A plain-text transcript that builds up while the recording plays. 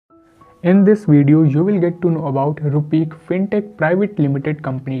In this video, you will get to know about Rupeek Fintech Private Limited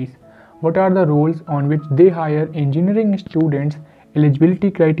companies. What are the roles on which they hire engineering students,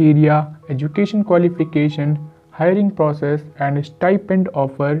 eligibility criteria, education qualification, hiring process and stipend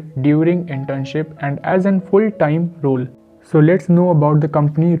offer during internship and as a full-time role. So let's know about the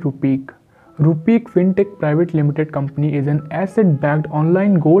company Rupeek. Rupeek Fintech Private Limited Company is an asset-backed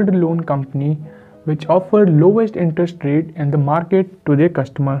online gold loan company which offer lowest interest rate in the market to their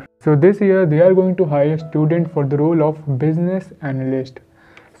customer. So this year they are going to hire a student for the role of business analyst.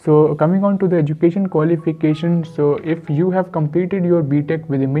 So coming on to the education qualification, so if you have completed your BTech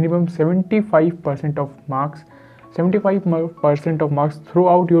with a minimum 75% of marks, 75% of marks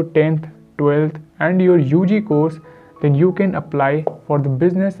throughout your 10th, 12th and your UG course, then you can apply for the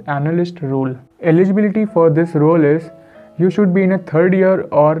business analyst role. Eligibility for this role is you should be in a third year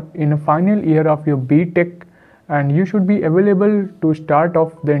or in a final year of your BTech and you should be available to start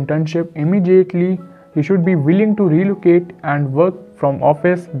off the internship immediately. You should be willing to relocate and work from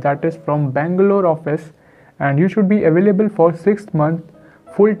office, that is from Bangalore office, and you should be available for 6 month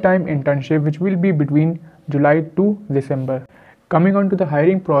full-time internship which will be between July to December. Coming on to the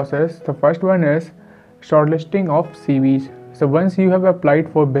hiring process, the first one is shortlisting of CVs. So once you have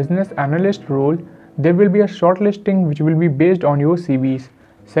applied for business analyst role, there will be a shortlisting which will be based on your CVs.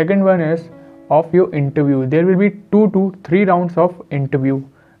 Second one is of your interview. There will be 2 to 3 rounds of interview.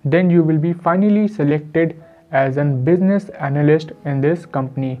 Then you will be finally selected as a business analyst in this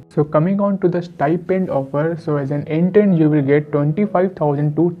company. So coming on to the stipend offer, so as an intern you will get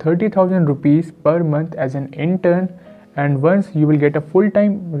 25,000 to 30,000 rupees per month as an intern, and once you will get a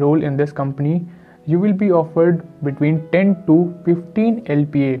full-time role in this company, you will be offered between 10 to 15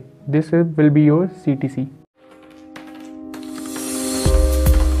 LPA. This will be your CTC.